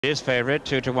His favourite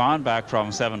 2-1, back from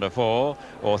 7-4.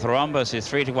 Orthorhombus is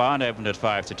 3-1, opened at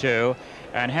 5-2,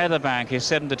 and Heatherbank is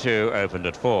 7-2, opened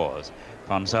at 4s.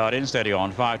 Ponsardin steady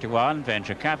on 5-1,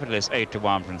 Venture Capitalist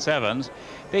 8-1 from 7s,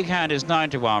 Big Hand is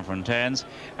 9-1 from 10s,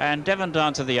 and Devon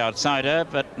Dancer the outsider,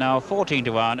 but now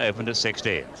 14-1, opened at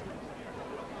 16s.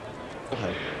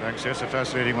 Thanks, yes, a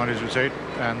fascinating one, as you say,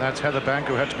 and that's Heatherbank,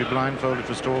 who had to be blindfolded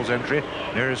for stalls entry.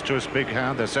 Nearest to us, Big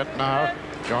Hand. They're set now.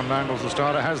 John Mangles, the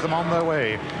starter, has them on their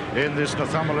way in this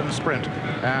Northumberland sprint.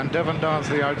 And Devon Dance,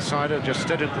 the outsider, just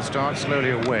steadied the start, slowly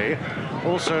away.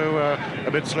 Also,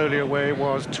 a bit slowly away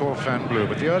was Torfan Blue,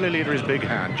 but the early leader is Big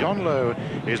Hand. John Lowe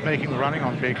is making the running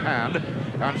on Big Hand,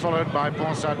 and followed by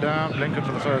Ponsardin, blinkered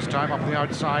for the first time. Up the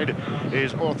outside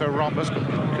is Orthorhombus,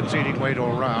 conceding weight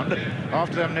all round.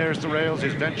 After them, nearest the rails,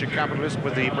 is Venture Capitalist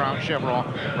with the brown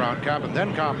chevron round cap, and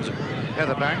then comes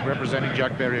Heatherbank, representing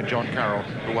Jack Berry and John Carroll,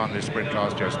 who won this sprint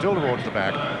last year. Still towards the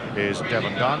back is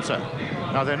Devon Dancer.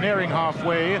 Now they're nearing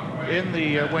halfway in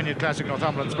the Wynyard Classic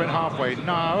Northumberland sprint, halfway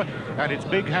now, and it's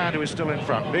Big Hand who is still in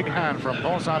front. Big Hand from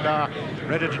Ponsardin,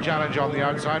 ready to challenge on the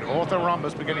outside.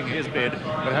 Orthorhombus beginning his bid,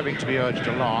 but having to be urged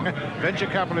along. Venture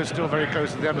Capitalist still very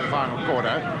close at the end of the final quarter,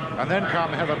 and then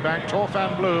come Heatherbank.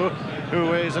 Torfan Blue,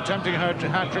 who is attempting her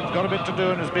hat-trick, got a bit to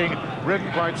do and is being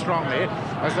ridden quite strongly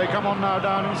as they come on now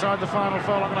down inside the final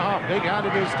furlong and a half. Big Hand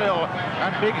it is still,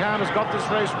 and Big Hand has got this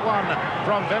race won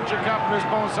from Venture Capitalist,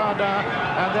 Ponsardin,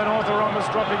 and then Orthorhombus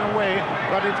dropping away,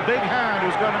 but it's Big Hand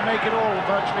who's going to make it all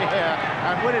virtually here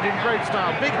and win it in great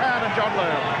style. Big Hand and John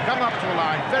Lowe come up to the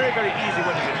line. Very, very easy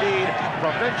winners indeed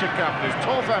from Venture Capitalist.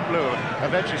 Torfan Blue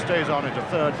eventually stays on into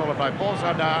third, followed by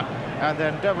Ponsardin, and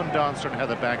then Devon Dancer and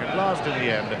Heatherbank, and last in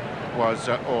the end was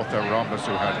Orthorhombus,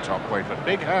 who had top weight. But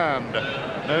Big Hand,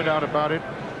 no doubt about it,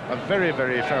 a very,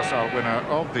 very facile winner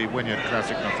of the Wynyard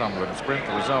Classic Northumberland sprint.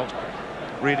 The result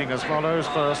reading as follows: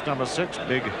 first, number 6,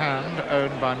 Big Hand,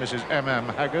 owned by Mrs. M.M.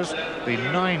 Haggers, the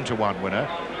 9-1 winner,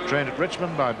 trained at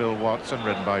Richmond by Bill Watts and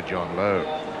ridden by John Lowe.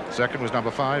 Second was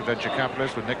number 5, Venture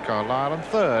Capitalist, with Nick Carlisle, and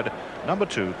third, number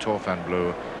 2, Torfan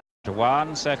Blue.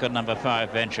 1, second number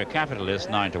 5, Venture Capitalist,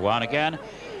 9-1 again,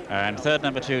 and third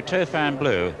number 2, Torfan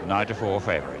Blue, 9-4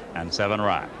 favourite, and 7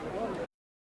 round.